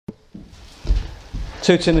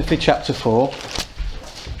2 Timothy chapter 4.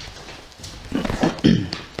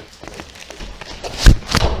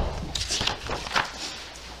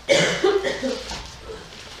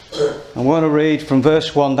 I'm going to read from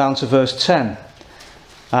verse 1 down to verse 10.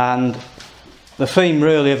 And the theme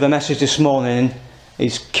really of the message this morning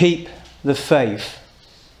is keep the faith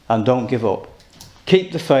and don't give up.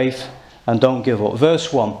 Keep the faith and don't give up.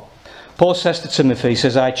 Verse 1. Paul says to Timothy, he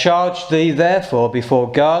says, I charge thee therefore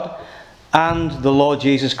before God and the Lord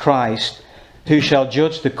Jesus Christ, who shall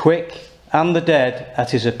judge the quick and the dead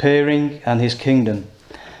at his appearing and his kingdom.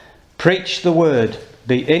 Preach the word,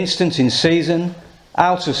 be instant in season,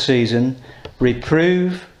 out of season,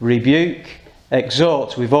 reprove, rebuke,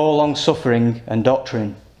 exhort with all long-suffering and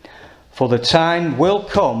doctrine. For the time will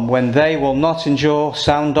come when they will not endure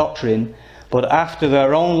sound doctrine, but after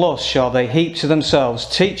their own lust shall they heap to themselves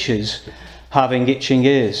teachers having itching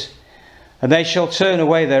ears. And they shall turn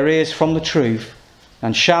away their ears from the truth,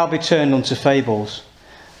 and shall be turned unto fables.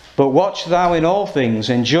 But watch thou in all things,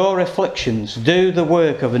 endure afflictions, do the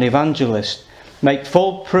work of an evangelist, make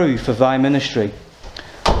full proof of thy ministry.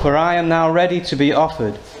 For I am now ready to be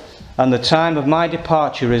offered, and the time of my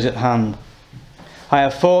departure is at hand. I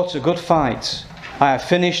have fought a good fight, I have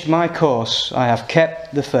finished my course, I have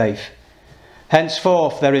kept the faith.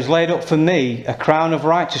 Henceforth there is laid up for me a crown of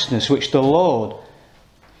righteousness, which the Lord,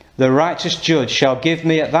 the righteous judge, shall give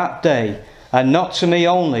me at that day, and not to me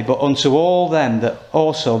only, but unto all them that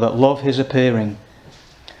also that love his appearing.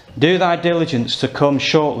 Do thy diligence to come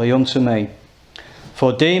shortly unto me.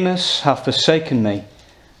 For Demas hath forsaken me,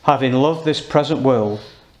 having loved this present world,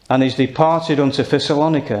 and is departed unto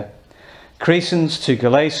Thessalonica, Crescens to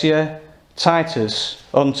Galatia, Titus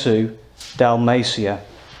unto Dalmatia.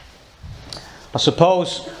 I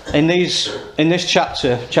suppose in this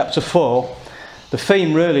chapter 4, the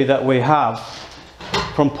theme really that we have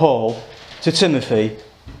from Paul to Timothy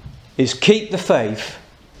is keep the faith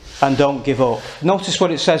and don't give up. Notice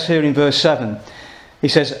what it says here in verse 7. He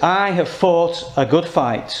says, I have fought a good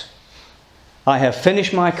fight. I have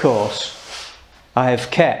finished my course. I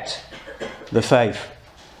have kept the faith.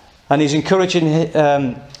 And he's encouraging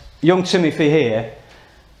young Timothy here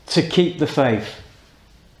to keep the faith.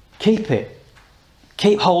 Keep it.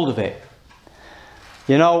 Keep hold of it.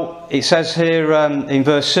 You know, it says here in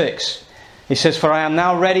verse 6, he says, for I am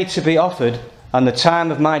now ready to be offered, and the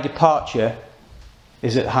time of my departure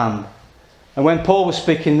is at hand. And when Paul was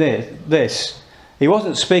speaking this, he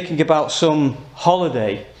wasn't speaking about some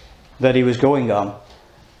holiday that he was going on,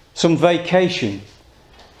 some vacation.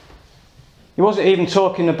 He wasn't even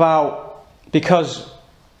talking about because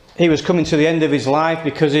he was coming to the end of his life,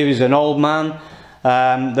 because he was an old man,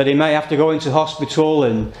 that he may have to go into hospital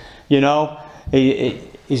and, you know,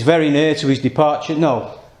 he's very near to his departure.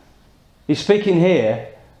 No. He's speaking here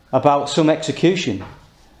about some execution.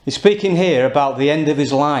 He's speaking here about the end of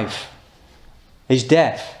his life, his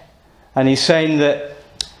death. And he's saying that,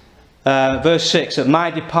 verse 6, that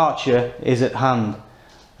my departure is at hand.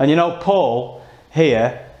 And you know, Paul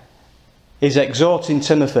here is exhorting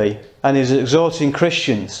Timothy and is exhorting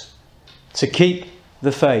Christians to keep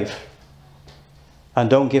the faith and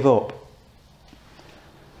don't give up.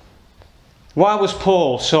 Why was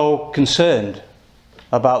Paul so concerned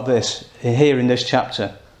about this here in this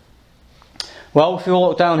chapter? Well, if you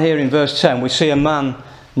look down here in verse 10, we see a man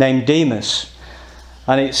named Demas.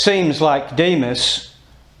 And it seems like Demas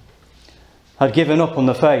had given up on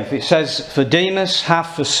the faith. It says, for Demas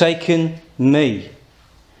hath forsaken me.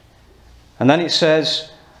 And then it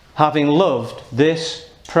says, having loved this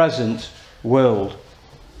present world,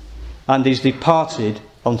 and is departed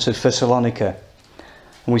unto Thessalonica.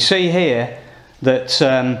 And we see here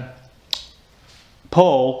that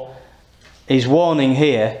Paul is warning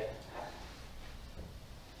here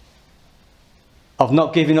of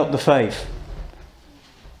not giving up the faith.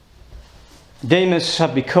 Demas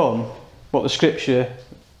had become what the scripture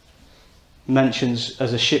mentions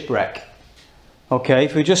as a shipwreck. Okay,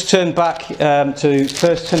 if we just turn back to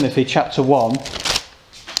 1 Timothy chapter 1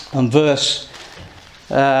 and verse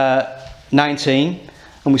 19,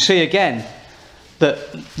 and we see again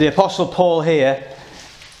that the Apostle Paul here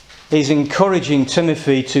is encouraging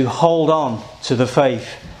Timothy to hold on to the faith.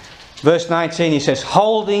 Verse 19, he says,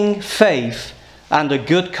 holding faith and a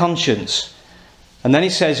good conscience. And then he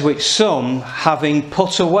says, which some, having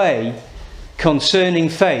put away concerning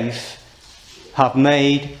faith, have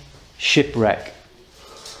made shipwreck.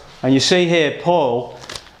 And you see here, Paul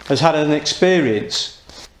has had an experience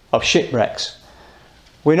of shipwrecks.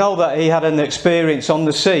 We know that he had an experience on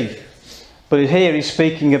the sea, but here he's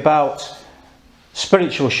speaking about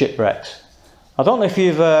spiritual shipwrecks. I don't know if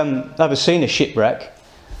you've ever seen a shipwreck.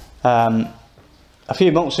 a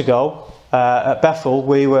few months ago at Bethel,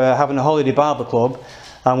 we were having a holiday Bible club,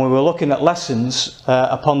 and we were looking at lessons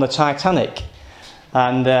upon the Titanic,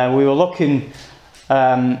 and we were looking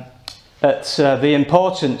at the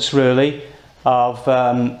importance really of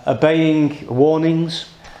obeying warnings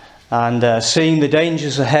and seeing the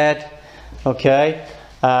dangers ahead. Okay,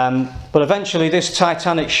 but eventually this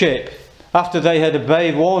Titanic ship, after they had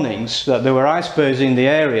obeyed warnings that there were icebergs in the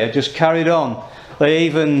area, just carried on. They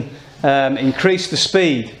even increased the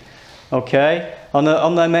speed, okay,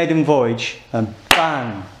 on their maiden voyage, and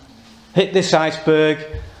bang, hit this iceberg,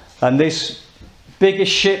 and this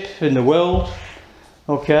biggest ship in the world,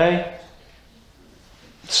 okay,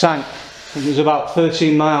 sank. It was about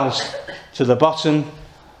 13 miles to the bottom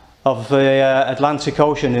of the Atlantic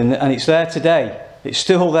Ocean, and it's there today. It's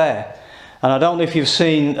still there. And I don't know if you've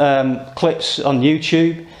seen clips on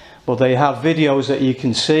YouTube, but they have videos that you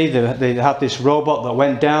can see. They have this robot that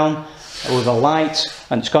went down with a light,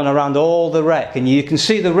 and it's gone around all the wreck, and you can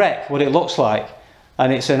see the wreck, what it looks like,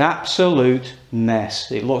 and it's an absolute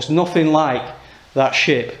mess. It looks nothing like that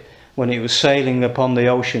ship when it was sailing upon the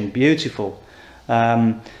ocean. Beautiful.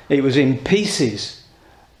 It was in pieces,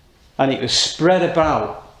 and it was spread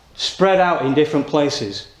out in different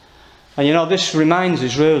places. And you know, this reminds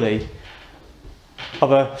us really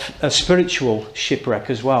of a spiritual shipwreck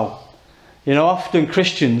as well. You know, often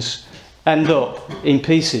Christians end up in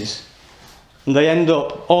pieces, and they end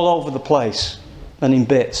up all over the place and in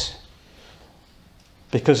bits,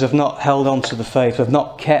 because they've not held on to the faith, they've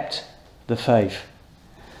not kept the faith.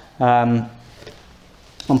 And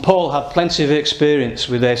Paul had plenty of experience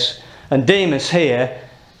with this, and Demas here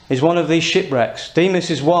is one of these shipwrecks.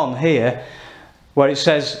 Demas is one here where it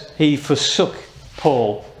says he forsook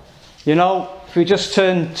Paul. You know, if we just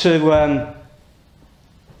turn to a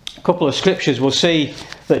couple of scriptures, we'll see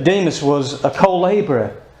that Demas was a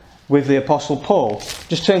co-labourer with the Apostle Paul.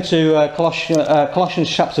 Just turn to Colossians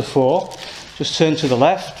chapter 4. Just turn to the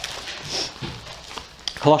left.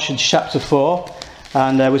 Colossians chapter 4.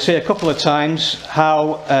 And we see a couple of times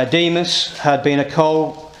how Demas had been a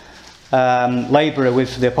co-labourer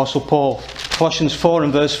with the Apostle Paul. Colossians 4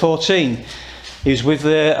 and verse 14. He was with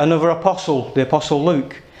another apostle, the Apostle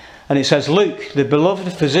Luke. And it says, Luke, the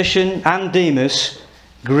beloved physician, and Demas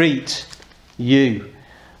greet you.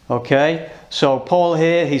 Okay, so Paul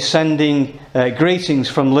here, he's sending greetings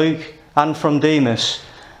from Luke and from Demas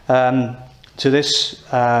to this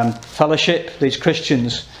fellowship, these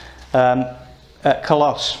Christians at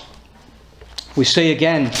Colossus. We see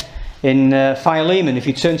again in Philemon, if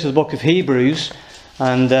you turn to the book of Hebrews,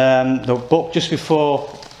 and the book just before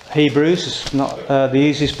Hebrews, it's not the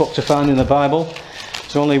easiest book to find in the Bible.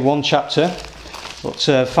 It's only one chapter, but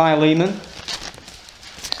Philemon,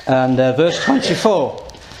 and verse 24.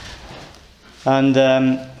 And,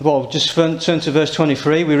 well, just turn to verse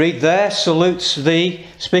 23. We read, there salutes thee,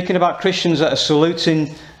 speaking about Christians that are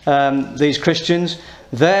saluting these Christians.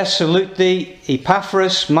 There salute thee,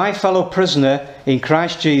 Epaphras, my fellow prisoner in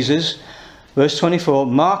Christ Jesus. Verse 24,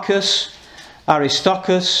 Marcus,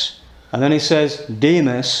 Aristarchus, and then he says,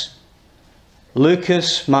 Demas,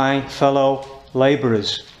 Lucas, my fellow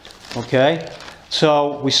labourers. Okay,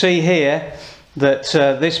 so we see here that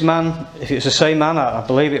this man, if it's the same man, I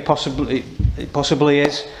believe it possibly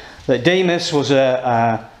is, that Demas was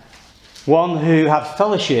one who had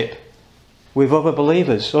fellowship with other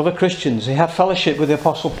believers, other Christians. He had fellowship with the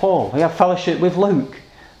Apostle Paul. He had fellowship with Luke.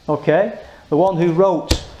 Okay, the one who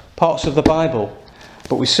wrote parts of the Bible.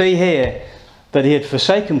 But we see here that he had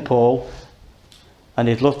forsaken Paul, and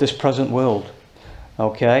he'd loved this present world.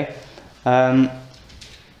 Okay.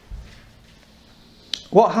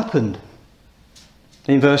 What happened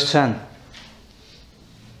in verse 10?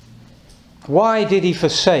 Why did he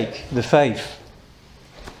forsake the faith?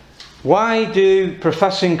 Why do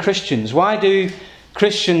professing Christians, why do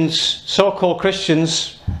Christians, so-called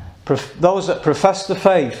Christians, those that profess the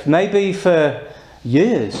faith, maybe for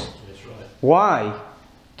years, that's right, why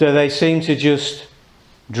do they seem to just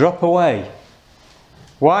drop away?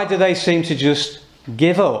 Why do they seem to just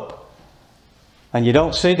give up? And you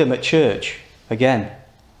don't see them at church again.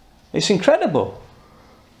 It's incredible.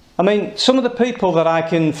 I mean, some of the people that I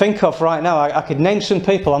can think of right now, I could name some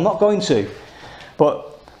people, I'm not going to. But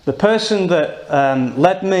the person that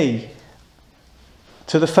led me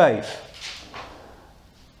to the faith,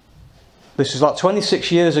 this is like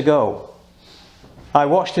 26 years ago, I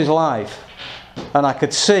watched his life, and I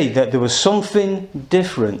could see that there was something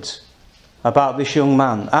different about this young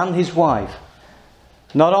man and his wife.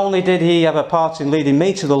 Not only did he have a part in leading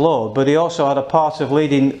me to the Lord, but he also had a part of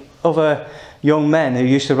leading other young men who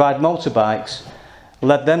used to ride motorbikes,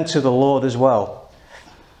 led them to the Lord as well.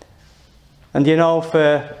 And you know,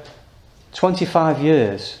 for 25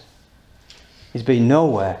 years, he's been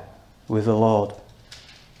nowhere with the Lord.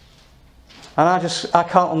 And I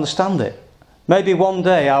can't understand it. Maybe one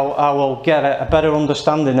day I will get a better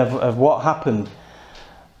understanding of what happened.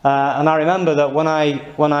 And I remember that when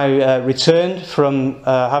I returned from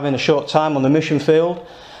having a short time on the mission field,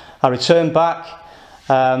 I returned back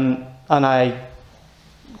and I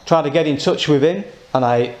tried to get in touch with him, and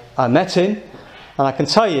I met him, and I can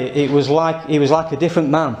tell you he was like a different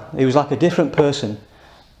man. He was like a different person,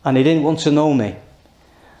 and he didn't want to know me.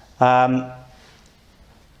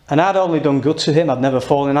 And I'd only done good to him. I'd never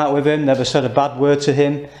fallen out with him, never said a bad word to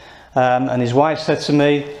him. And his wife said to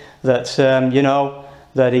me that you know,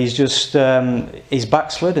 that he's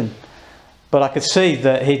backslidden. But I could see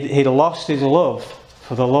that he'd lost his love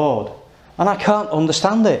for the Lord, and I can't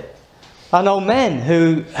understand it. I know men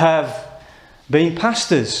who have been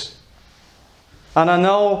pastors, and I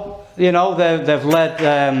know, you know, they've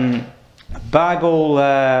led Bible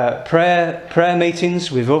prayer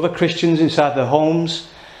meetings with other Christians inside their homes,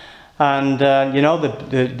 and you know,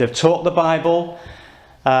 they've taught the Bible,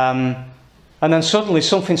 and then suddenly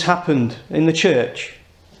something's happened in the church,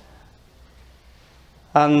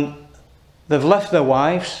 and they've left their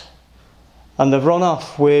wives and they've run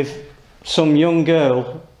off with some young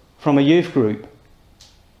girl from a youth group,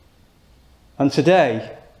 and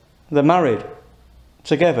today they're married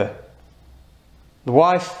together. The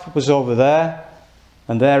wife was over there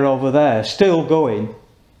and they're over there, still going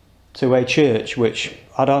to a church which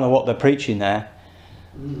I don't know what they're preaching there,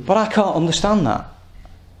 but I can't understand that.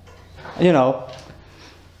 You know,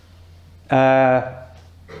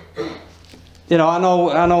 you know, I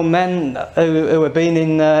know men who have been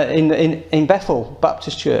in Bethel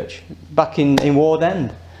Baptist Church back in Ward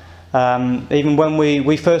End. Even when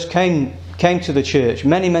we first came to the church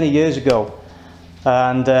many years ago,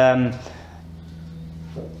 and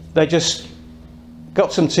they just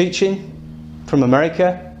got some teaching from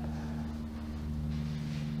America,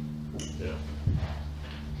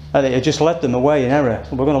 and it just led them away in error.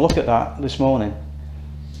 We're going to look at that this morning.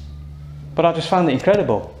 But I just found it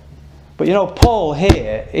incredible. But you know, Paul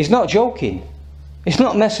here is not joking. He's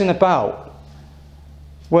not messing about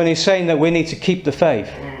when he's saying that we need to keep the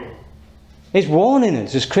faith. He's warning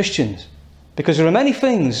us as Christians, because there are many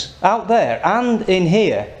things out there and in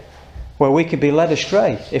here where we could be led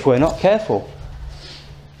astray if we're not careful.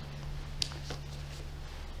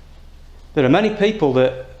 There are many people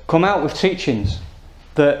that come out with teachings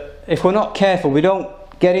that, if we're not careful, we don't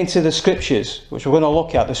get into the scriptures, which we're going to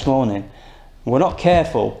look at this morning. We're not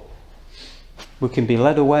careful, we can be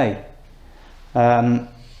led away. I'd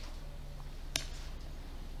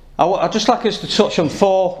just like us to touch on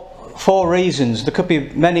four reasons. There could be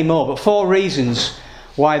many more, but 4 reasons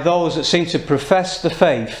why those that seem to profess the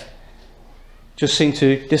faith just seem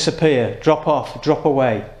to disappear, drop off, drop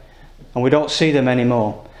away, and we don't see them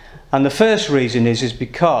anymore. And the first reason is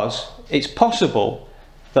because it's possible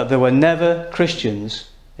that there were never Christians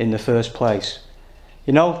in the first place.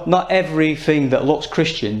 You know, not everything that looks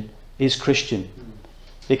Christian is Christian.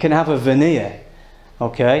 It can have a veneer.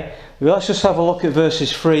 Okay, well, let's just have a look at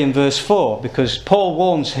verses 3 and verse 4, because Paul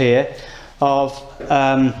warns here of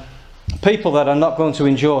people that are not going to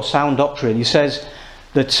endure sound doctrine. He says,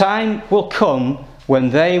 the time will come when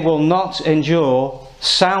they will not endure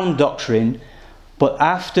sound doctrine, but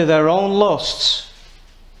after their own lusts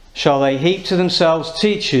shall they heap to themselves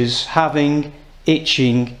teachers having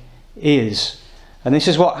itching ears. And this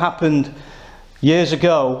is what happened years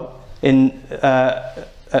ago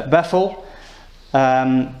at Bethel,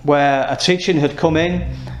 where a teaching had come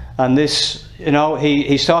in, and this, you know,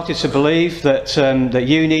 he started to believe that that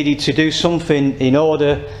you needed to do something in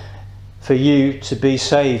order for you to be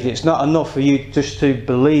saved. It's not enough for you just to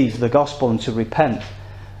believe the gospel and to repent,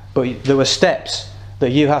 but there were steps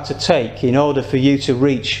that you had to take in order for you to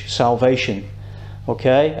reach salvation.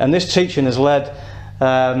 Okay, and this teaching has led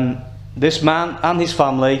this man and his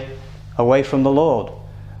family away from the Lord.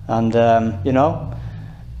 And you know,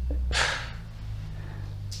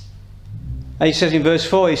 and he says in verse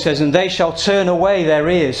 4, he says, and they shall turn away their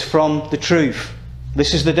ears from the truth.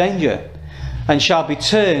 This is the danger. And shall be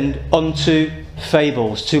turned unto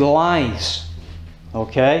fables, to lies.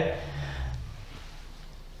 Okay,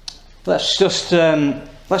 let's just turn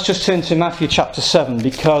to Matthew chapter 7,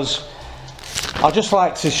 because I'd just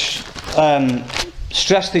like to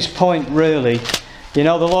stress this point really. You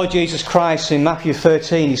know, the Lord Jesus Christ in Matthew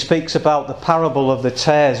 13, he speaks about the parable of the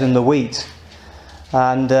tares and the wheat.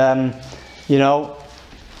 And you know,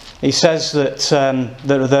 he says that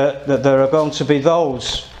there are going to be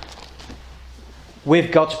those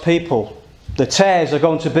with God's people the tares are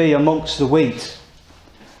going to be amongst the wheat.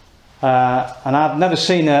 And I've never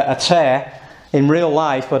seen a tare in real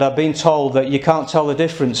life, but I've been told that you can't tell the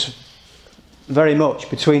difference very much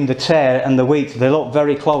between the tare and the wheat. They look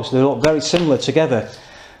very close, they look very similar together.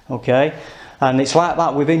 Okay? And it's like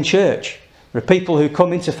that within church. There are people who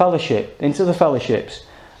come into the fellowships,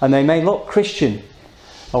 and they may look Christian.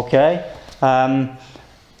 Okay?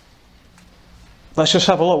 Let's just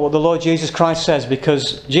have a look what the Lord Jesus Christ says,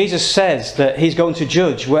 because Jesus says that he's going to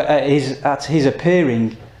judge at his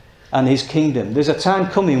appearing and his kingdom. There's a time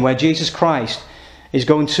coming where Jesus Christ is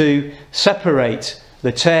going to separate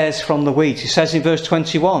the tares from the wheat. He says in verse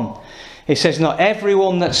 21, he says, "Not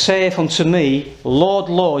everyone that saith unto me, Lord,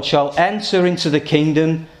 Lord, shall enter into the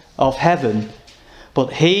kingdom of heaven,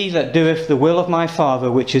 but he that doeth the will of my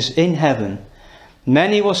Father which is in heaven.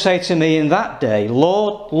 Many will say to me in that day,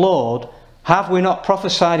 Lord, Lord, have we not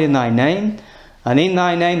prophesied in thy name? And in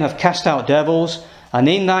thy name have cast out devils, and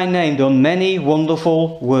in thy name done many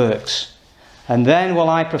wonderful works. And then will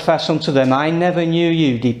I profess unto them, I never knew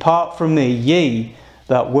you. Depart from me, ye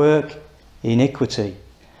that work iniquity."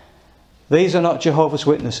 These are not Jehovah's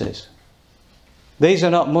Witnesses. These are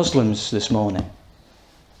not Muslims this morning.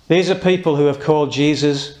 These are people who have called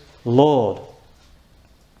Jesus Lord.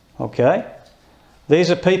 Okay?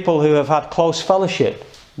 These are people who have had close fellowship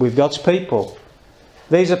with God's people.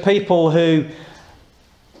 These are people who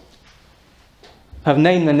have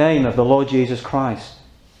named the name of the Lord Jesus Christ.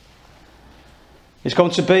 It's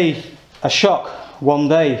going to be a shock one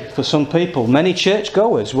day for some people. Many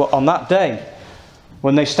churchgoers on that day,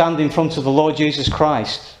 when they stand in front of the Lord Jesus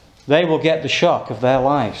Christ, they will get the shock of their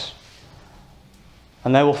lives.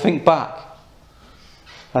 And they will think back.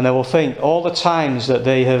 And they will think all the times that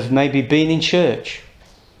they have maybe been in church,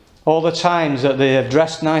 all the times that they have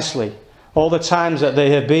dressed nicely, all the times that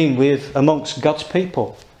they have been amongst God's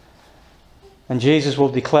people. And Jesus will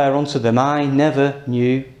declare unto them, I never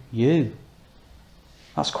knew you.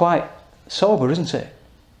 That's quite sober, isn't it?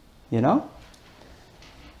 You know?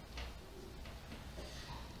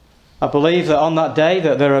 I believe that on that day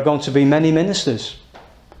that there are going to be many ministers.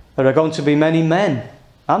 There are going to be many men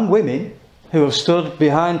and women who have stood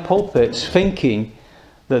behind pulpits thinking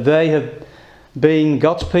that they have been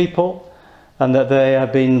God's people and that they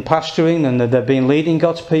have been pastoring and that they've been leading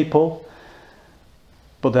God's people,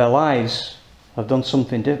 but their lives have done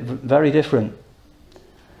something very different.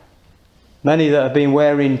 Many that have been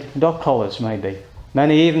wearing dog collars, maybe.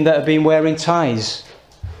 Many even that have been wearing ties,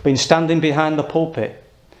 been standing behind the pulpit.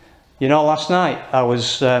 You know, last night I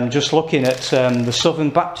was just looking at the Southern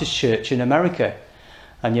Baptist Church in America,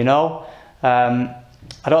 and you know,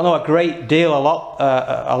 I don't know a great deal, a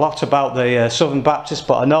lot about the Southern Baptists,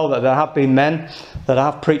 but I know that there have been men that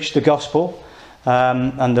have preached the gospel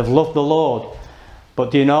and have loved the Lord. But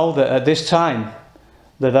do you know that at this time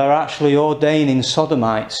that they're actually ordaining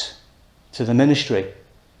sodomites to the ministry?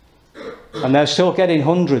 And they're still getting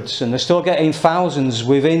hundreds and they're still getting thousands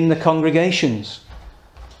within the congregations.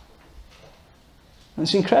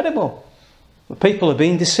 It's incredible. The people are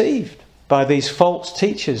being deceived by these false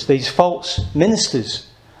teachers, these false ministers.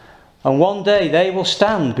 And one day they will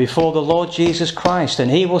stand before the Lord Jesus Christ and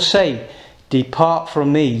he will say, depart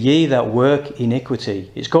from me, ye that work iniquity.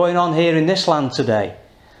 It's going on here in this land today.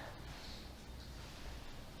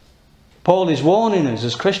 Paul is warning us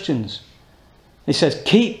as Christians. He says,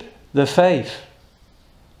 keep the faith.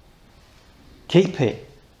 Keep it.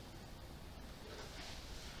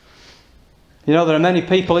 You know, there are many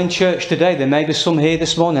people in church today. There may be some here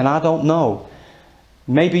this morning, I don't know.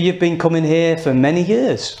 Maybe you've been coming here for many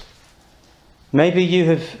years. Maybe you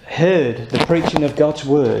have heard the preaching of God's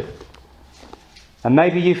word. And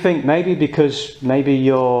maybe you think, maybe because maybe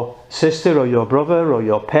your sister or your brother or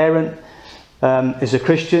your parent is a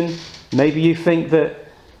Christian, maybe you think that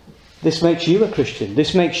this makes you a Christian.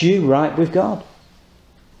 This makes you right with God.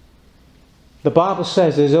 The Bible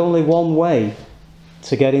says there's only one way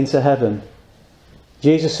to get into heaven.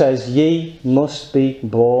 Jesus says, ye must be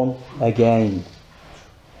born again.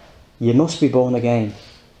 You must be born again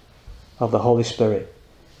of the Holy Spirit.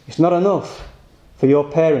 It's not enough for your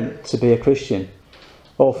parent to be a Christian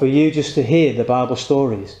or for you just to hear the Bible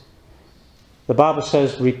stories. The Bible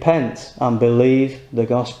says, repent and believe the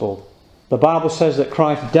gospel. The Bible says that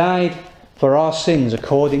Christ died for our sins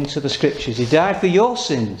according to the Scriptures. He died for your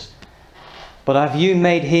sins. But have you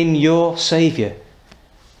made him your Saviour?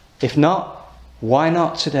 If not, why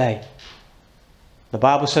not today? The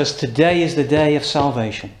Bible says today is the day of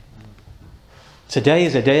salvation. Today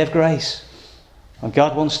is a day of grace. And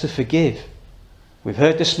God wants to forgive. We've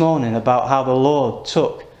heard this morning about how the Lord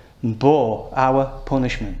took and bore our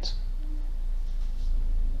punishment.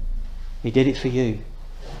 He did it for you.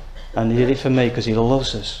 And He did it for me because He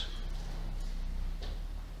loves us.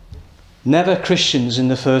 Never Christians in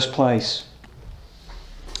the first place.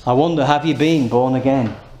 I wonder, have you been born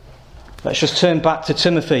again? Let's just turn back to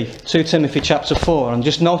Timothy, 2 Timothy chapter 4, and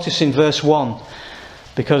just notice in verse 1,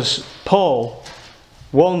 because Paul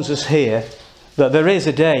warns us here that there is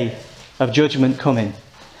a day of judgment coming.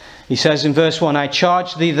 He says in verse 1, I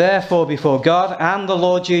charge thee therefore before God and the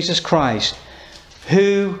Lord Jesus Christ,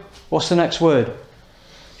 who, what's the next word?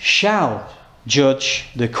 Shall judge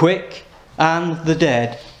the quick and the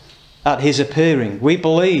dead at His appearing. We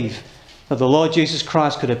believe that the Lord Jesus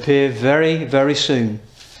Christ could appear very, very soon.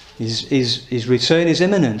 His return is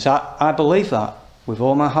imminent. I believe that with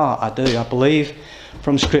all my heart. I do. I believe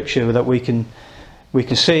from Scripture that we can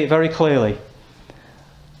see it very clearly.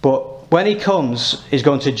 But when He comes, He's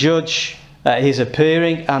going to judge at His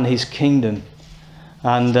appearing and His kingdom.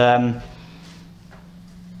 And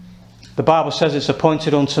the Bible says it's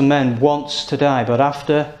appointed unto men once to die, but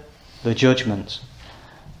after the judgment.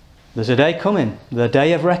 There's a day coming, the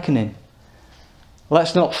day of reckoning.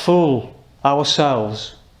 Let's not fool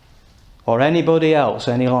ourselves or anybody else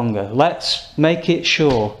any longer. Let's make it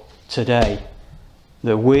sure today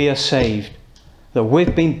that we are saved, that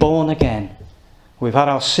we've been born again, we've had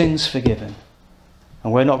our sins forgiven,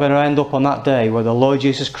 and we're not going to end up on that day where the Lord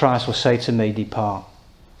Jesus Christ will say to me, depart.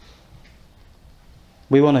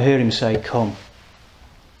 We want to hear Him say, come.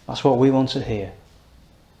 That's what we want to hear.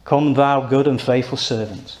 Come thou good and faithful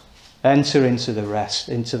servant. Enter into the rest,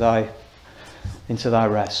 into thy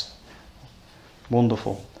rest.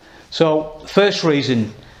 Wonderful. So, first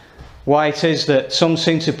reason why it is that some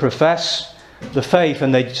seem to profess the faith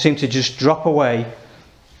and they seem to just drop away.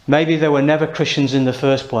 Maybe they were never Christians in the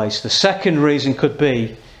first place. The second reason could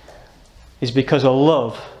be is because of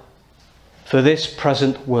love for this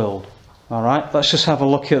present world. Alright, let's just have a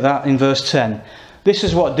look at that in verse 10. This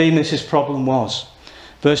is what Demas' problem was.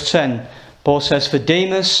 Verse 10, Paul says, for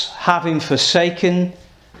Demas, hath forsaken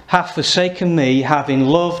me, having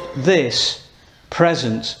loved this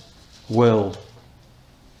present world.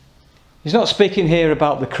 He's not speaking here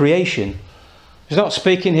about the creation. He's not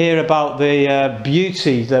speaking here about the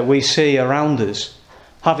beauty that we see around us,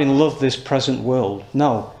 having loved this present world.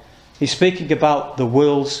 No, he's speaking about the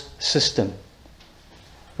world's system.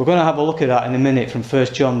 We're going to have a look at that in a minute from 1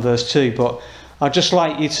 John verse 2, but I'd just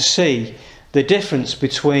like you to see the difference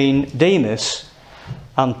between Demas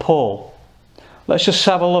and Paul. Let's just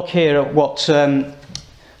have a look here at what the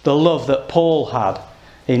love that Paul had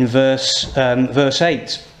in verse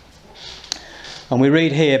 8. And we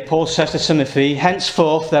read here, Paul says to Timothy,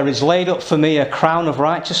 henceforth there is laid up for me a crown of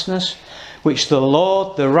righteousness, which the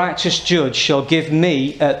Lord, the righteous judge, shall give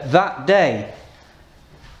me at that day.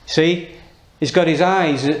 See, he's got his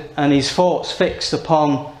eyes and his thoughts fixed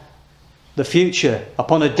upon the future,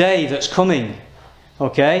 upon a day that's coming.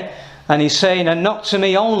 Okay? And he's saying, and not to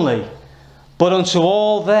me only, but unto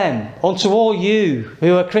all them, unto all you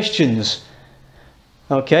who are Christians.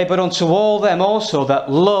 Okay? But unto all them also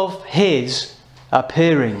that love his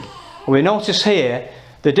appearing. We notice here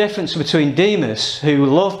the difference between Demas, who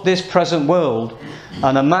loved this present world,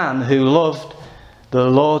 and a man who loved the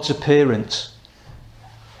Lord's appearance.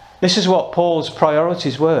 This is what Paul's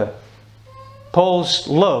priorities were. Paul's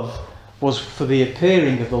love was for the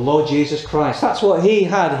appearing of the Lord Jesus Christ. That's what he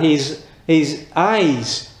had his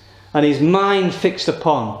eyes and his mind fixed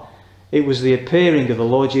upon. It was the appearing of the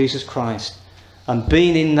Lord Jesus Christ and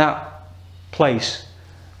being in that place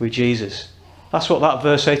with Jesus. That's what that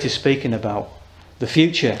verse 8 is speaking about. The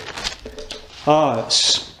future. Oh,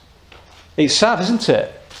 it's sad, isn't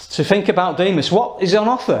it? To think about Demas. What is on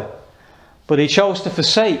offer? But he chose to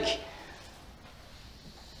forsake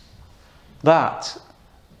that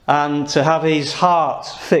and to have his heart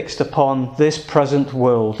fixed upon this present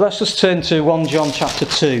world. Let's just turn to 1 John chapter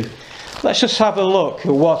 2. Let's just have a look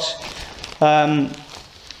at what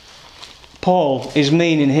Paul is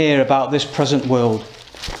meaning here about this present world.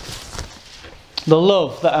 The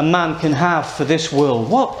love that a man can have for this world.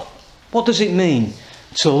 What does it mean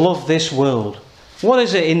to love this world? What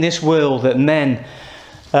is it in this world that men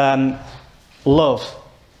love?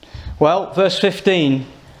 Well, verse 15,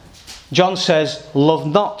 John says, love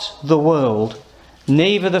not the world,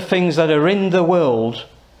 neither the things that are in the world.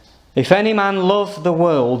 If any man love the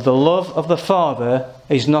world, the love of the Father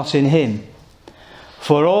is not in him.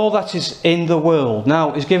 For all that is in the world.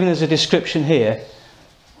 Now, he's giving us a description here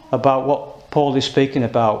about what Paul is speaking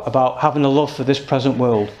about having a love for this present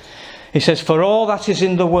world. He says, for all that is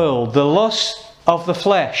in the world, the lust of the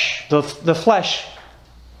flesh. The flesh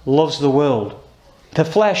loves the world. The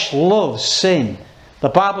flesh loves sin. The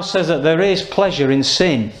Bible says that there is pleasure in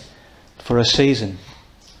sin. for a season.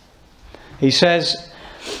 He says,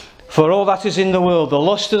 for all that is in the world, the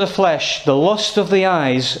lust of the flesh, the lust of the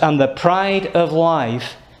eyes, and the pride of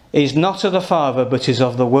life, is not of the Father, but is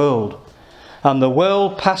of the world. And the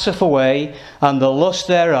world passeth away, and the lust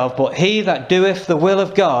thereof, but he that doeth the will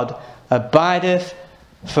of God abideth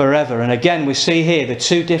forever. And again we see here the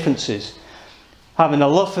two differences. Having a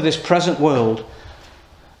love for this present world,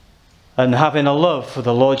 and having a love for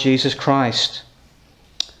the Lord Jesus Christ.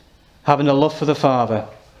 Having a love for the Father.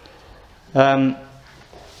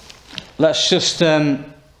 Let's just, if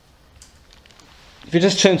you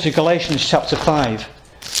just turn to Galatians chapter 5.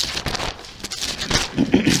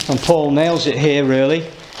 And Paul nails it here really,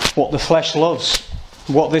 what the flesh loves,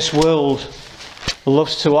 what this world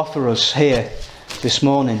loves to offer us here this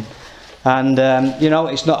morning. And you know,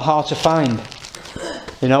 it's not hard to find.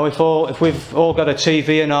 You know, if we've all got a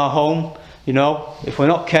TV in our home, you know, if we're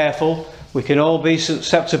not careful, we can all be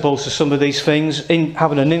susceptible to some of these things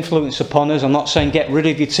having an influence upon us. I'm not saying get rid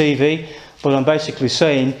of your TV, but I'm basically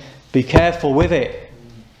saying be careful with it.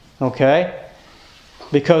 Okay?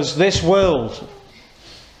 Because this world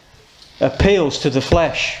appeals to the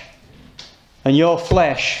flesh, and your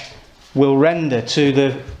flesh will render to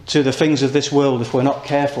the things of this world if we're not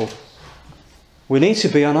careful. We need to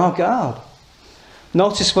be on our guard.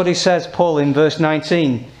 Notice what he says, Paul, in verse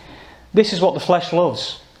 19. This is what the flesh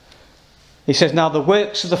loves. He says, now the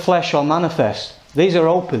works of the flesh are manifest. These are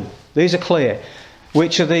open. These are clear.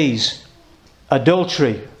 Which are these?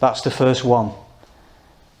 Adultery. That's the first one.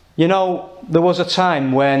 You know, there was a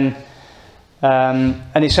time when,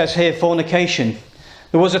 and it says here fornication.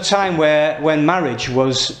 There was a time when marriage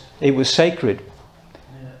was sacred.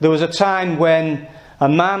 There was a time when a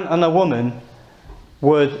man and a woman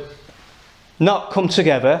would not come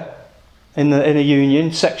together in a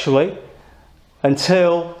union sexually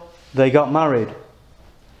until they got married.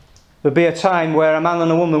 There'd be a time where a man and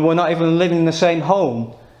a woman were not even living in the same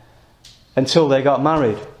home until they got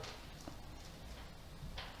married.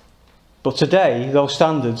 But today, those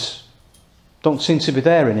standards don't seem to be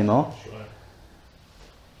there anymore.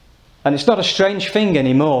 And it's not a strange thing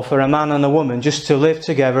anymore for a man and a woman just to live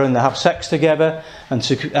together and to have sex together, and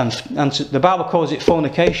the Bible calls it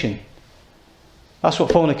fornication. That's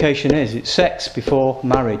what fornication is. It's sex before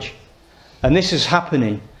marriage. And this is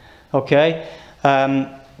happening. Okay?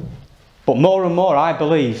 But more and more, I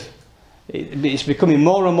believe, it's becoming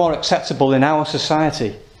more and more acceptable in our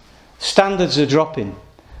society. Standards are dropping.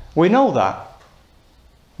 We know that.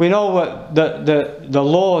 We know the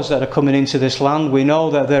laws that are coming into this land. We know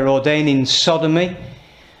that they're ordaining sodomy.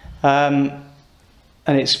 And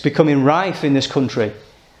it's becoming rife in this country.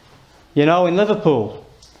 You know, in Liverpool,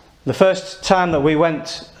 the first time that we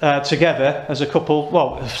went together as a couple,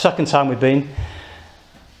 well, the second time we'd been,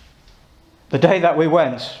 the day that we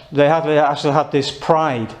went, they actually had this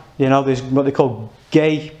pride, you know, this what they call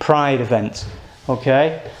gay pride event,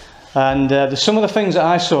 okay? And some of the things that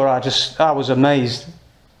I saw, I was amazed.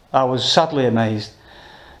 I was sadly amazed.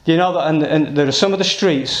 Do you know that? And there are some of the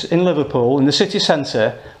streets in Liverpool, in the city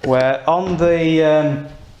centre, where on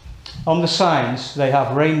the signs they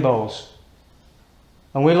have rainbows.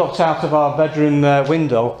 And we looked out of our bedroom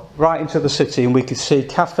window right into the city, and we could see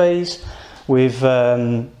cafes with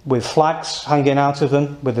flags hanging out of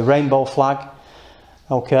them, with the rainbow flag.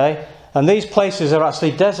 Okay, and these places are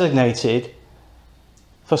actually designated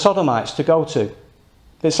for sodomites to go to.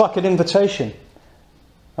 It's like an invitation.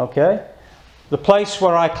 Okay, the place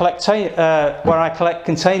where I collect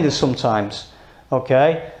containers sometimes.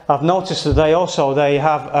 Okay, I've noticed that they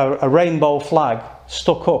have a rainbow flag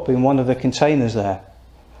stuck up in one of the containers there.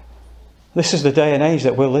 This is the day and age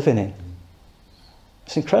that we're living in.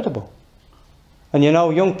 It's incredible. And you know,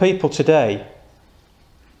 young people today,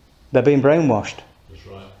 they're being brainwashed. That's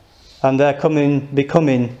right. And they're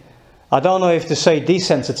becoming, I don't know if to say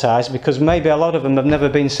desensitized, because maybe a lot of them have never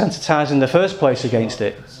been sensitized in the first place against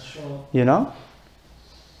it. Sure. You know?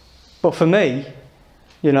 But for me,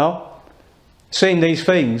 you know, seeing these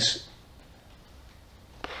things,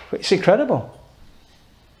 it's incredible.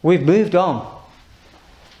 We've moved on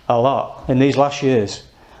a lot in these last years.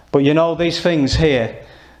 But you know, these things here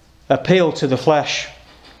appeal to the flesh.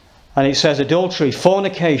 And it says adultery,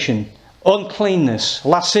 fornication, uncleanness,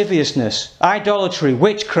 lasciviousness, idolatry,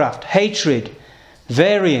 witchcraft, hatred,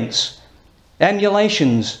 variance,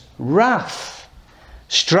 emulations, wrath,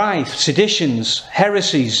 strife, seditions,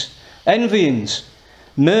 heresies, envyings,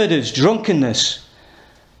 murders, drunkenness,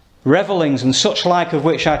 revellings, and such like, of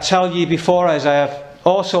which I tell you before, as I have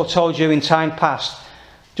also told you in time past.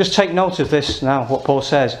 Just take note of this now, what Paul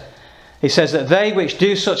says. He says that they which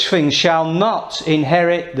do such things shall not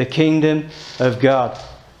inherit the kingdom of God.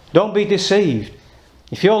 Don't be deceived.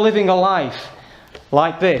 If you're living a life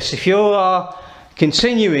like this, if you are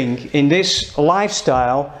continuing in this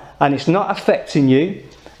lifestyle and it's not affecting you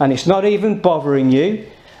and it's not even bothering you,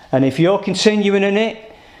 and if you're continuing in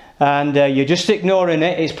it and you're just ignoring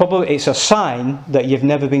it, it's a sign that you've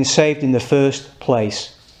never been saved in the first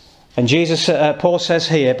place. And Paul says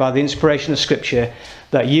here, by the inspiration of Scripture,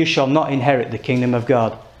 that you shall not inherit the kingdom of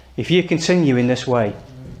God. If you continue in this way,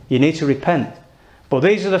 you need to repent. But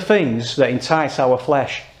these are the things that entice our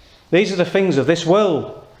flesh. These are the things of this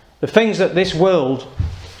world. The things that this world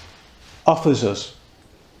offers us.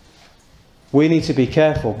 We need to be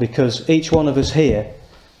careful, because each one of us here,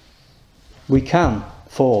 we can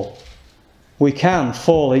fall. We can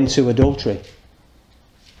fall into adultery.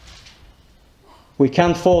 We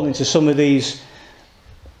can fall into some of these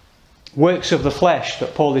works of the flesh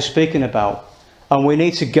that Paul is speaking about. And we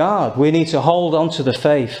need to guard. We need to hold on to the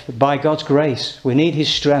faith by God's grace. We need His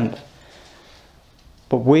strength.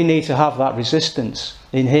 But we need to have that resistance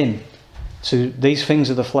in Him to these things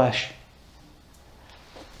of the flesh.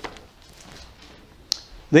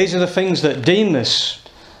 These are the things that Demas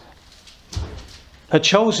had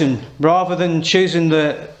chosen rather than choosing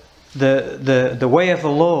the way of the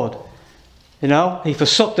Lord. You know, he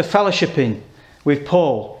forsook the fellowshipping with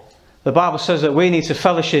Paul. The Bible says that we need to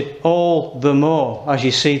fellowship all the more as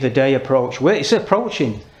you see the day approach. It's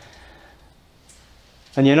approaching.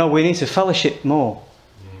 And you know, we need to fellowship more.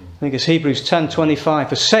 I think it's Hebrews 10:25.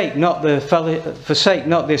 Forsake not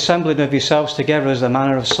the assembling of yourselves together as the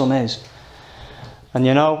manner of some is. And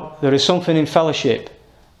you know, there is something in fellowship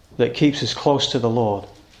that keeps us close to the Lord.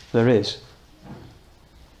 There is.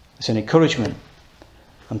 It's an encouragement.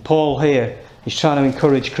 And Paul here is trying to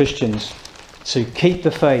encourage Christians to keep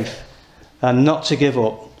the faith and not to give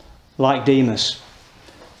up like Demas.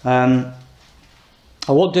 I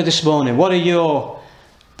wonder this morning, what are your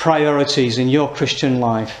priorities in your Christian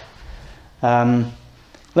life?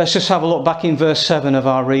 Let's just have a look back in verse 7 of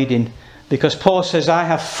our reading, because Paul says, I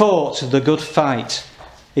have fought the good fight.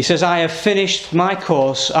 He says, I have finished my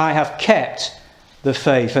course, I have kept the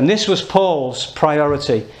faith. And this was Paul's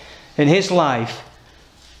priority in his life,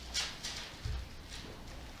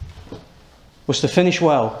 was to finish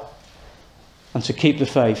well and to keep the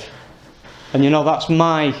faith. And you know, that's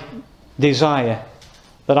my desire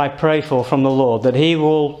that I pray for from the Lord, that He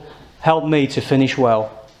will help me to finish well,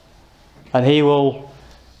 and He will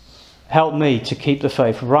help me to keep the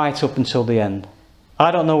faith right up until the end.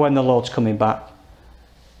 I don't know when the Lord's coming back,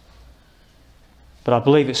 but I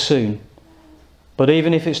believe it's soon. But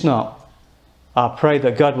even if it's not, I pray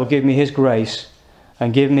that God will give me His grace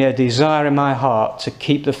and give me a desire in my heart to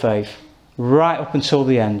keep the faith right up until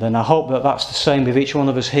the end. And I hope that that's the same with each one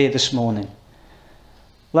of us here this morning.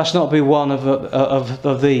 Let's not be one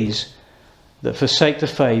of these that forsake the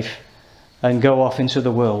faith and go off into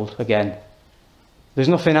the world again. There's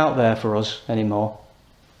nothing out there for us anymore.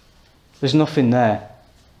 There's nothing there.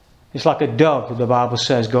 It's like a dog, the Bible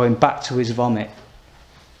says, going back to his vomit.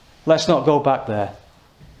 Let's not go back there.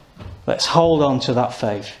 Let's hold on to that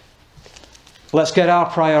faith. Let's get our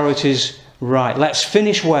priorities right. Let's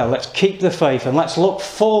finish well. Let's keep the faith, and let's look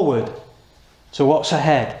forward to what's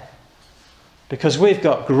ahead. Because we've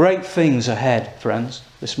got great things ahead, friends,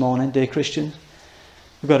 this morning, dear Christians.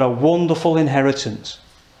 We've got a wonderful inheritance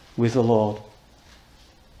with the Lord.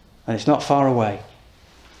 And it's not far away.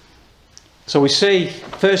 So we see,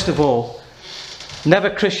 first of all, never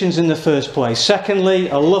Christians in the first place. Secondly,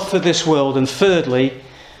 a love for this world. And thirdly,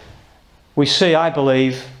 we see, I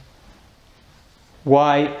believe,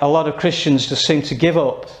 why a lot of Christians just seem to give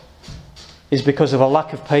up is because of a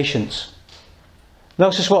lack of patience.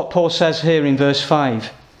 Notice what Paul says here in verse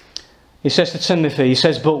 5. He says to Timothy, he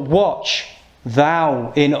says, but watch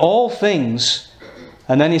thou in all things.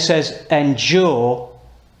 And then he says, endure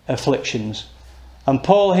afflictions. And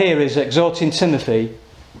Paul here is exhorting Timothy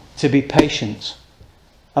to be patient.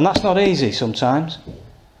 And that's not easy sometimes.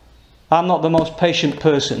 I'm not the most patient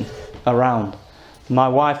person around. My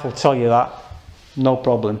wife will tell you that. No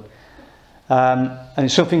problem. And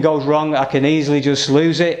if something goes wrong, I can easily just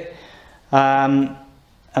lose it. And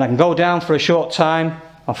I can go down for a short time.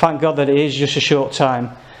 I thank God that it is just a short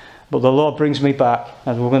time. But the Lord brings me back,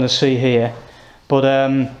 as we're going to see here.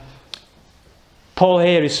 But Paul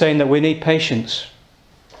here is saying that we need patience.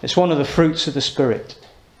 It's one of the fruits of the Spirit.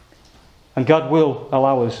 And God will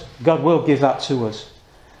allow us. God will give that to us.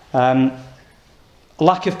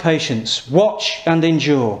 Lack of patience. Watch and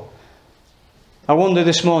endure. I wonder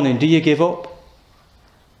this morning, do you give up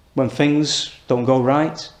when things don't go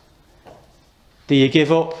right? Do you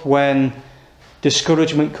give up when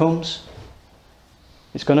discouragement comes?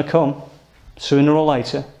 It's going to come sooner or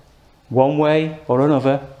later. one way or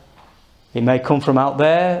another. It may come from out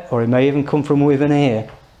there, or it may even come from within here.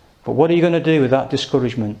 But what are you going to do with that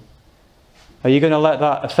discouragement? Are you going to let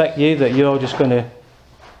that affect you, that you're just going to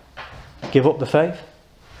give up the faith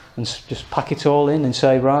and just pack it all in and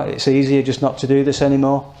say, right, it's easier just not to do this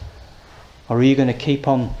anymore? Or are you going to keep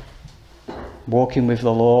on walking with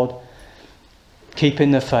the Lord,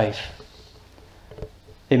 keeping the faith?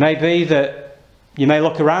 It may be that you may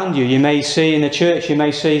look around you, you may see in the church, you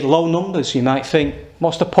may see low numbers, you might think,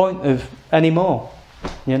 what's the point of any more?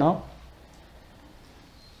 You know?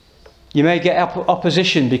 You may get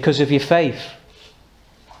opposition because of your faith.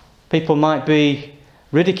 People might be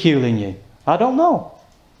ridiculing you. I don't know.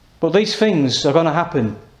 But these things are going to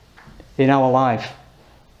happen in our life.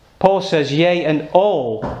 Paul says, yea, and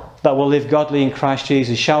all that will live godly in Christ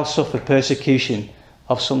Jesus shall suffer persecution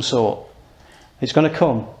of some sort. It's going to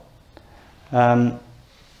come.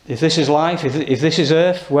 If this is life, if this is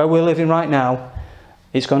earth, where we're living right now,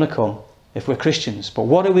 it's going to come if we're Christians. But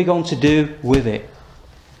what are we going to do with it?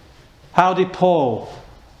 How did Paul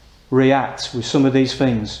react with some of these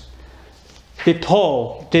things?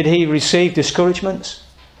 Did he receive discouragements?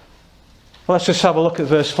 Well, let's just have a look at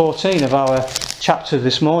verse 14 of our chapter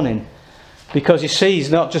this morning. Because you see,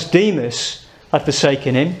 he's not just Demas had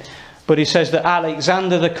forsaken him, but he says that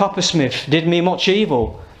Alexander the coppersmith did me much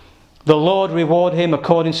evil. The Lord reward him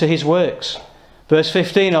according to his works. Verse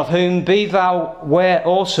 15, of whom be thou ware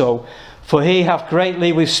also, for he hath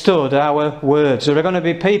greatly withstood our words. There are going to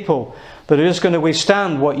be people that are just going to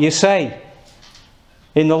withstand what you say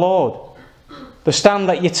in the Lord. The stand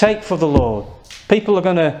that you take for the Lord. People are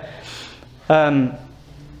going to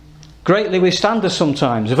greatly withstand us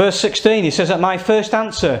sometimes. Verse 16, he says, at my first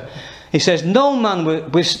answer, he says, no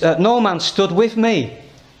man stood with me.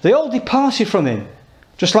 They all departed from him,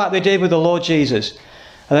 just like they did with the Lord Jesus.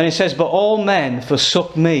 And then he says, but all men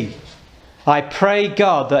forsook me. I pray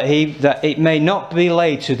God that it may not be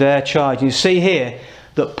laid to their charge. And you see here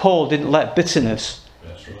that Paul didn't let bitterness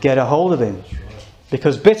get a hold of him.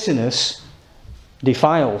 Because bitterness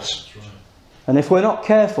defiles. And if we're not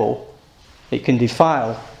careful, it can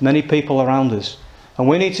defile many people around us. And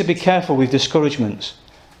we need to be careful with discouragements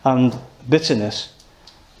and bitterness.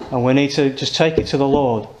 And we need to just take it to the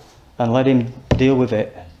Lord and let him deal with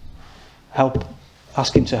it.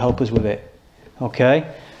 Ask him to help us with it.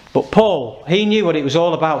 Okay? But Paul, he knew what it was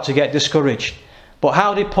all about to get discouraged. But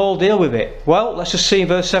how did Paul deal with it? Well, let's just see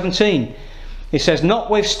verse 17. He says,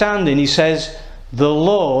 notwithstanding, he says, the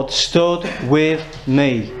Lord stood with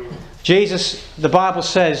me. Jesus, the Bible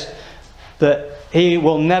says that he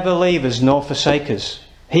will never leave us nor forsake us.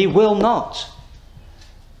 He will not.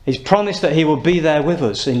 He's promised that he will be there with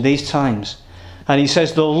us in these times. And he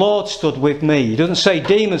says, the Lord stood with me. He doesn't say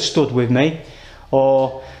Demas stood with me.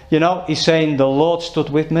 Or, he's saying the Lord stood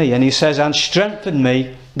with me. And he says, and strengthened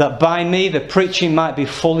me, that by me the preaching might be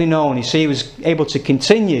fully known. You see, he was able to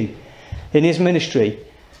continue in his ministry.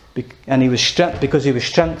 And he was because he was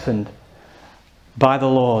strengthened by the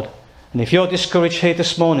Lord. And if you're discouraged here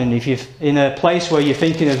this morning, if you're in a place where you're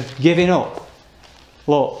thinking of giving up,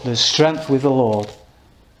 look, there's strength with the Lord.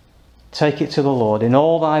 Take it to the Lord in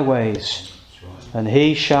all thy ways, and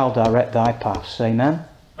he shall direct thy paths. Amen?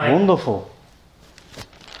 Amen. Wonderful.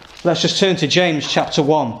 Let's just turn to James chapter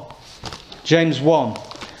 1. James 1.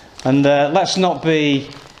 And let's not be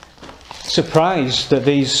surprised that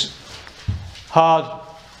these hard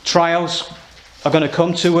trials are going to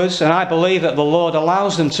come to us. And I believe that the Lord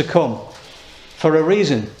allows them to come for a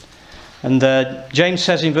reason. And James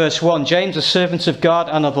says in verse 1, James, a servant of God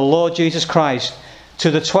and of the Lord Jesus Christ,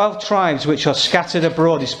 to the 12 tribes which are scattered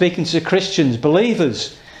abroad. He's speaking to Christians,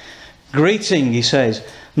 believers. Greeting, he says.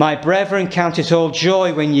 My brethren, count it all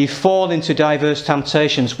joy when ye fall into diverse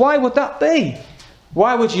temptations. Why would that be?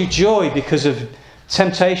 Why would you joy because of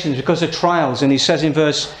temptations, because of trials? And he says in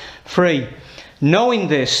verse 3, knowing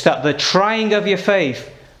this, that the trying of your faith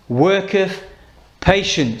worketh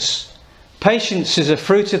patience. Patience is a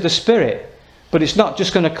fruit of the Spirit, but it's not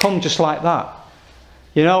just going to come just like that.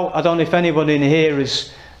 I don't know if anybody in here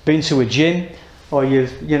has been to a gym, or you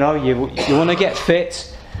want to get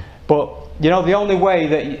fit, but the only way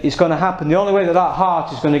that it's going to happen, the only way that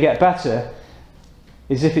heart is going to get better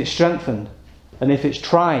is if it's strengthened and if it's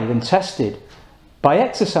tried and tested by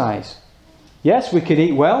exercise. Yes, we can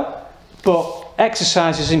eat well, but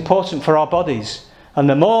exercise is important for our bodies. And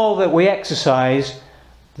the more that we exercise,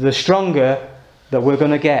 the stronger that we're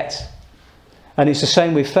going to get. And it's the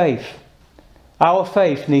same with faith. Our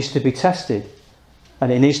faith needs to be tested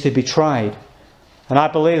and it needs to be tried. And I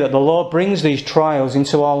believe that the Lord brings these trials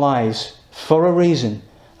into our lives for a reason.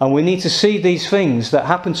 And we need to see these things that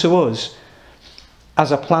happen to us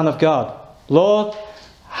as a plan of God. Lord,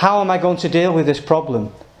 how am I going to deal with this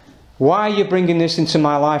problem? Why are you bringing this into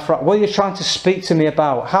my life? What are you trying to speak to me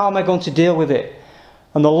about? How am I going to deal with it?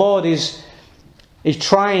 And the Lord is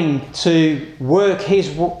trying to work He's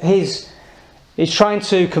trying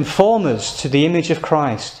to conform us to the image of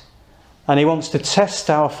Christ. And He wants to test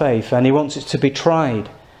our faith, and He wants it to be tried.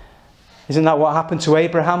 Isn't that what happened to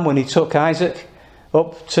Abraham when he took Isaac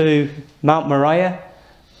up to Mount Moriah?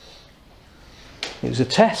 It was a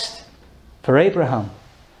test for Abraham.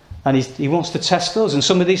 And He wants to test us. And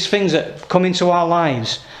some of these things that come into our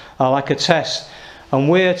lives are like a test. And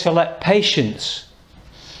we're to let patience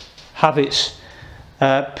have its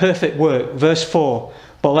perfect work. Verse 4.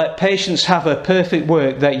 But let patience have a perfect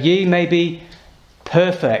work, that ye may be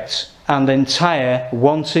perfect and entire,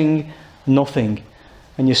 wanting nothing.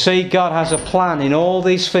 And you see, God has a plan in all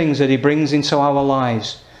these things that He brings into our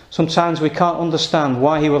lives. Sometimes we can't understand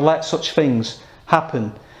why He would let such things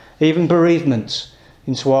happen, even bereavements,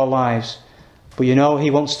 into our lives. But you know,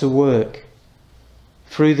 He wants to work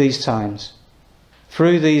through these times,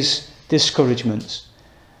 through these discouragements.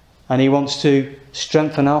 And He wants to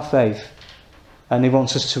strengthen our faith. And He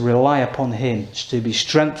wants us to rely upon Him, to be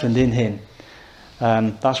strengthened in Him.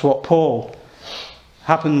 That's what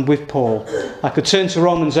happened with Paul. I could turn to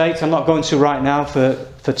Romans 8. I'm not going to right now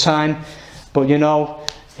for time. But you know,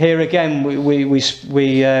 here again we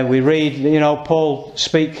read. You know, Paul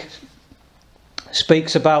speaks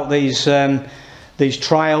about these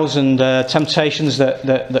trials and temptations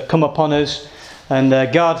that come upon us, and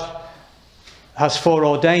God has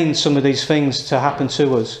foreordained some of these things to happen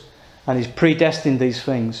to us. And He's predestined these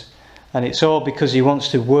things. And it's all because He wants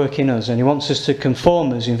to work in us. And He wants us to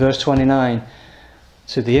conform us, in verse 29,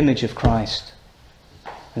 to the image of Christ.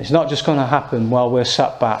 And it's not just going to happen while we're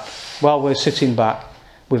sat back, while we're sitting back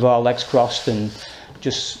with our legs crossed and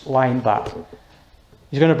just lying back.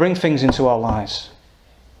 He's going to bring things into our lives.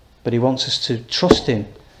 But He wants us to trust Him.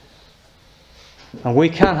 And we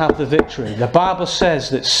can have the victory. The Bible says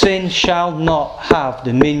that sin shall not have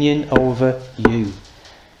dominion over you.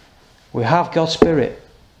 We have God's Spirit.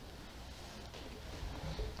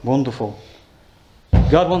 Wonderful.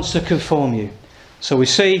 God wants to conform you. So we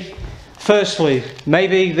see, firstly,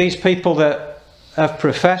 maybe these people that have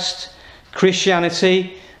professed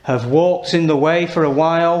Christianity, have walked in the way for a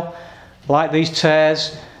while, like these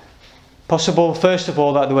tares. Possible, first of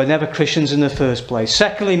all, that they were never Christians in the first place.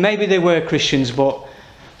 Secondly, maybe they were Christians, but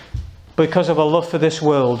because of a love for this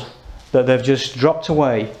world, that they've just dropped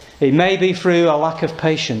away. It may be through a lack of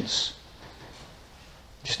patience.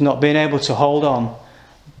 Just not being able to hold on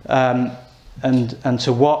and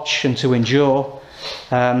to watch and to endure.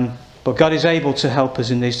 But God is able to help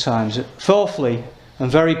us in these times. Fourthly,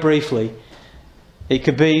 and very briefly, it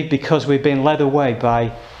could be because we've been led away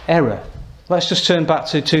by error. Let's just turn back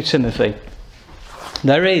to 2 Timothy.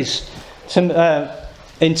 There is,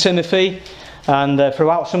 in Timothy and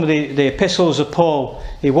throughout some of the epistles of Paul,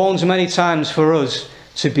 he warns many times for us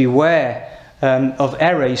to beware of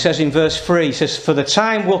error. He says in verse 3, he says, "For the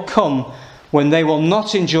time will come when they will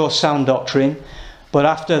not endure sound doctrine, but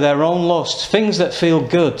after their own lust, things that feel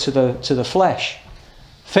good to the flesh,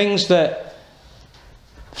 things that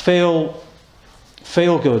feel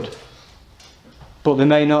good, but they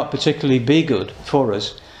may not particularly be good for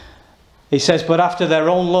us." He says, "But after their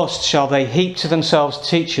own lust shall they heap to themselves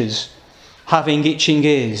teachers, having itching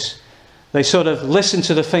ears." They sort of listen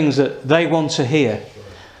to the things that they want to hear.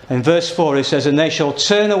 In verse 4 it says, "And they shall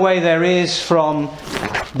turn away their ears from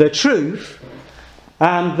the truth,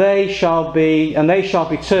 and they shall be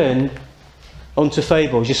turned unto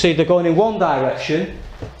fables." You see, they're going in one direction,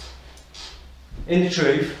 in the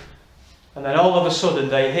truth, and then all of a sudden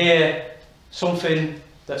they hear something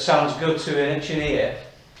that sounds good to an itching ear,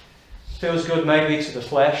 feels good maybe to the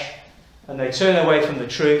flesh, and they turn away from the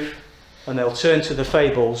truth, and they'll turn to the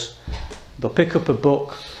fables. They'll pick up a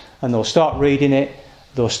book, and they'll start reading it.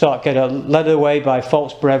 They'll start getting led away by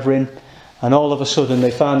false brethren, and all of a sudden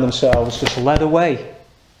they find themselves just led away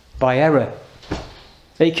by error.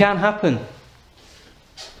 It can happen.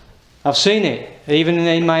 I've seen it, even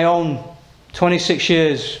in my own 26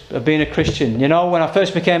 years of being a Christian. You know, when I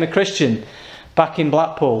first became a Christian back in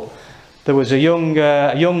Blackpool, there was a young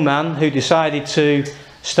man who decided to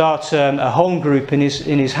start a home group in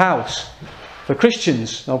his house for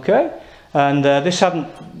Christians. Okay, and this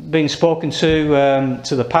hadn't been spoken to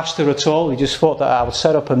the pastor at all. He just thought that I would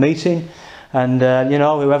set up a meeting, and you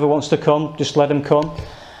know, whoever wants to come, just let them come.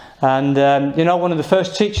 And you know, one of the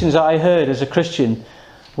first teachings that I heard as a Christian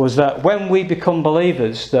was that when we become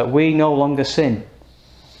believers, that we no longer sin.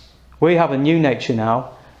 We have a new nature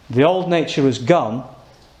now. The old nature is gone,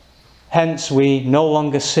 hence we no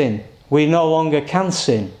longer sin. We no longer can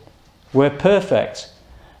sin. We're perfect.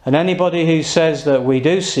 And anybody who says that we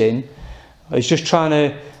do sin is just trying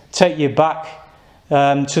to take you back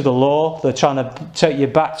to the law. They're trying to take you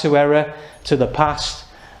back to error, to the past.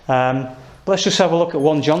 Let's just have a look at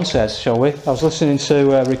what John says, shall we? I was listening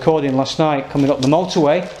to a recording last night coming up the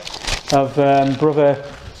motorway of Brother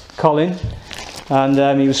Colin,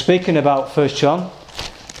 and he was speaking about 1 John,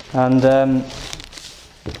 and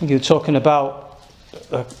you were talking about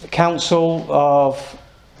a council of...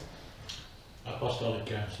 Apostolic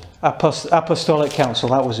Council. Apostolic Council,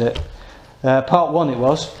 that was it. Part 1 it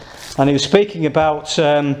was. And he was speaking about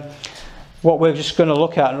what we're just going to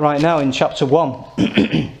look at right now in chapter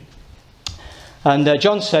 1. And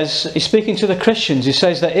John says, he's speaking to the Christians, he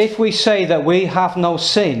says that if we say that we have no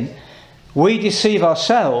sin, we deceive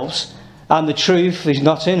ourselves and the truth is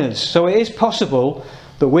not in us. So it is possible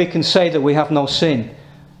that we can say that we have no sin,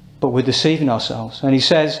 but we're deceiving ourselves. And he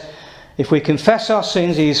says, if we confess our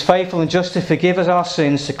sins, he is faithful and just to forgive us our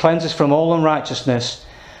sins, to cleanse us from all unrighteousness.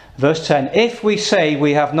 Verse 10, if we say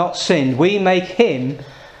we have not sinned, we make him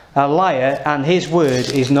a liar and his word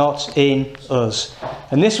is not in us.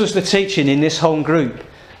 And this was the teaching in this home group,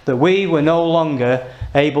 that we were no longer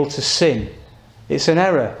able to sin. It's an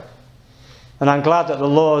error. And I'm glad that the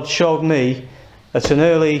Lord showed me at an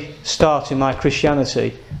early start in my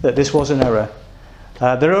Christianity that this was an error.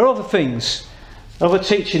 There are other things, other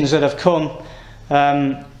teachings that have come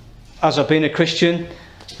as I've been a Christian.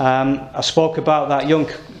 I spoke about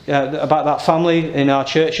that family in our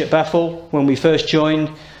church at Bethel when we first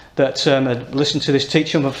joined, that had listened to this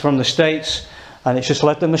teaching from the States, and it's just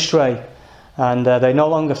led them astray, and they no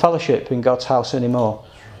longer fellowship in God's house anymore.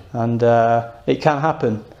 And it can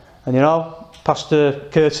happen. And you know, Pastor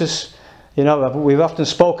Curtis, you know, we've often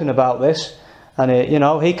spoken about this, and you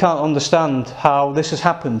know, he can't understand how this has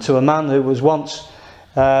happened to a man who was once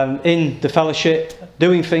in the fellowship,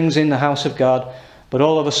 doing things in the house of God, but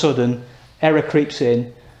all of a sudden error creeps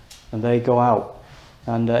in and they go out,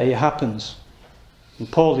 and it happens. And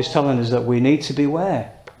Paul is telling us that we need to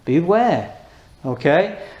beware. Beware.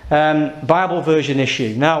 Okay? Bible version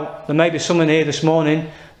issue. Now, there may be someone here this morning,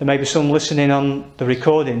 there may be some listening on the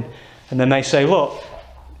recording, and they may say, look,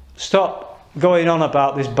 stop going on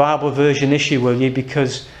about this Bible version issue, will you?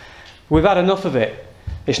 Because we've had enough of it.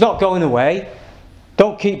 It's not going away.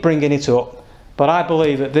 Don't keep bringing it up. But I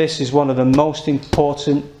believe that this is one of the most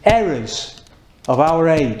important errors of our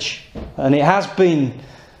age. And it has been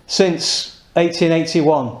since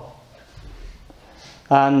 1881.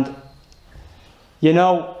 And, you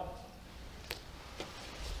know,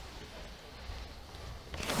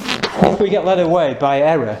 if we get led away by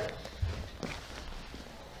error,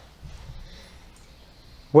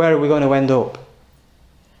 where are we going to end up?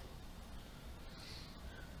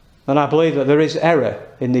 And I believe that there is error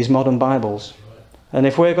in these modern Bibles. And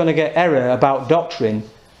if we're going to get error about doctrine,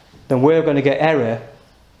 then we're going to get error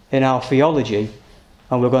in our theology,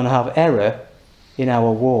 and we're going to have error in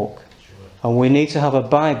our walk. And we need to have a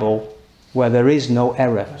Bible where there is no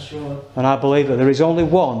error. And I believe that there is only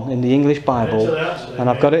one in the English Bible, and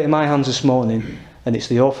I've got it in my hands this morning, and it's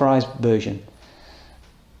the authorised version.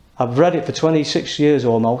 I've read it for 26 years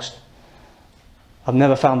almost. I've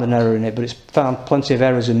never found an error in it, but it's found plenty of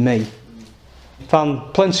errors in me.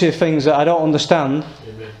 Found plenty of things that I don't understand,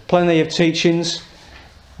 plenty of teachings,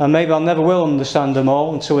 and maybe I never will understand them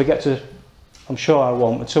all until we get to, I'm sure I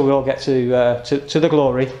won't, until we all get to the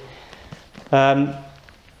glory. But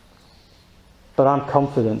I'm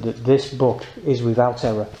confident that this book is without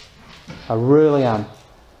error. I really am.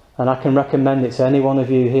 And I can recommend it to any one of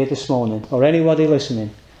you here this morning, or anybody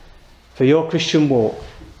listening, for your Christian walk.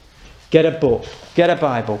 Get a book, get a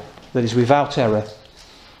Bible that is without error.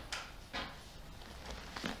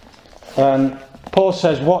 Paul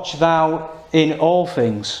says, watch thou in all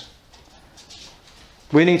things.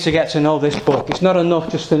 We need to get to know this book. It's not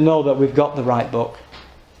enough just to know that we've got the right book.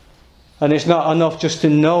 And it's not enough just to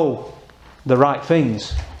know the right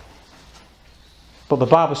things. But the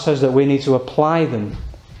Bible says that we need to apply them.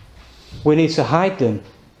 We need to hide them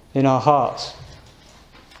in our hearts.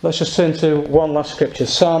 Let's just turn to one last scripture.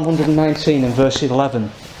 Psalm 119 and verse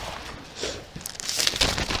 11.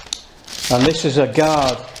 And this is a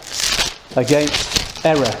guard against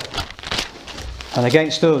error and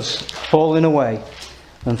against us falling away.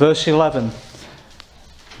 And verse 11,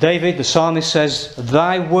 David the psalmist says,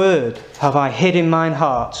 thy word have I hid in mine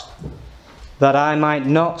heart, that I might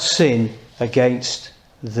not sin against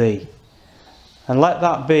thee. And let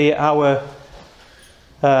that be our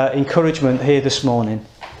encouragement here this morning.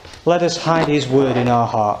 Let us hide his word in our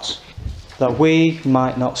hearts, that we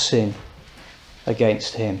might not sin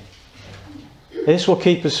against him. This will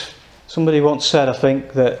keep us. Somebody once said, I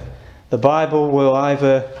think, that the Bible will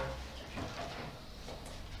either,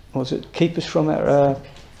 keep us from it?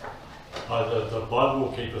 Either the Bible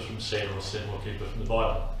will keep us from sin, or sin will keep us from the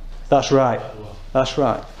Bible. That's right. That's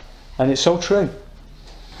right. And it's so true.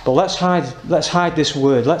 But let's hide this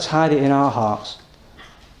word. Let's hide it in our hearts.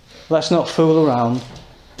 Let's not fool around.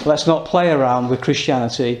 Let's not play around with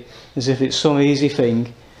Christianity as if it's some easy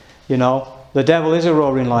thing. You know, the devil is a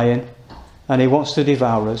roaring lion and he wants to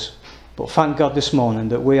devour us. But thank God this morning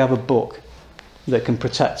that we have a book that can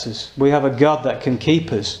protect us. We have a God that can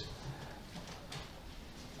keep us.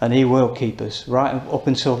 And he will keep us right up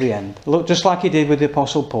until the end. Look, just like he did with the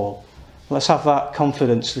Apostle Paul. Let's have that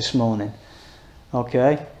confidence this morning.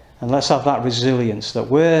 Okay? And let's have that resilience that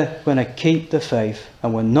we're going to keep the faith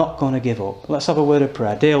and we're not going to give up. Let's have a word of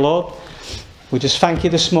prayer. Dear Lord, we just thank you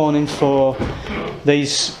this morning for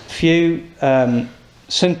these few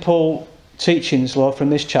simple teachings, Lord, from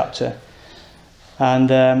this chapter. And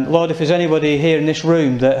Lord, if there's anybody here in this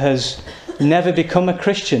room that has never become a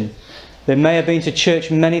Christian, they may have been to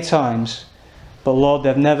church many times, but Lord,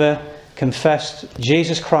 they've never confessed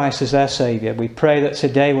Jesus Christ as their Saviour. We pray that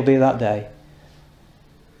today will be that day,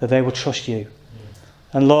 that they will trust you.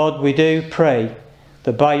 And Lord, we do pray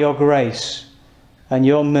that by your grace and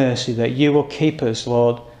your mercy that you will keep us,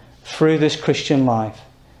 Lord, through this Christian life.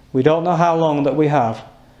 We don't know how long that we have,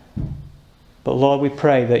 but Lord, we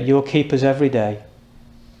pray that you'll keep us every day.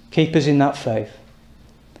 Keep us in that faith.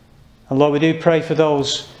 And Lord, we do pray for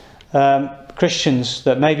those Christians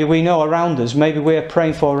that maybe we know around us, maybe we are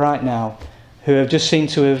praying for right now, who have just seemed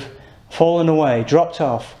to have fallen away, dropped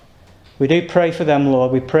off. We do pray for them,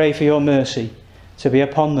 Lord. We pray for your mercy to be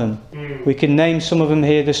upon them. We can name some of them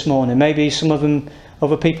here this morning. Maybe some of them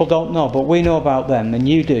other people don't know, but we know about them and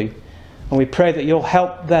you do. And we pray that you'll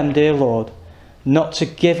help them, dear Lord, not to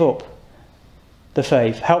give up the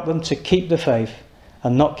faith. Help them to keep the faith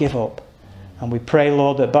and not give up. And we pray,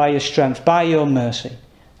 Lord, that by your strength, by your mercy,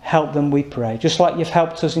 help them, we pray. Just like you've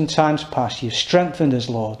helped us in times past, you've strengthened us,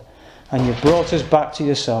 Lord, and you've brought us back to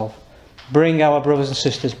yourself. Bring our brothers and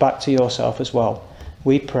sisters back to yourself as well.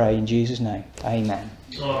 We pray in Jesus' name. Amen.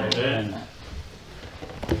 Amen. Amen.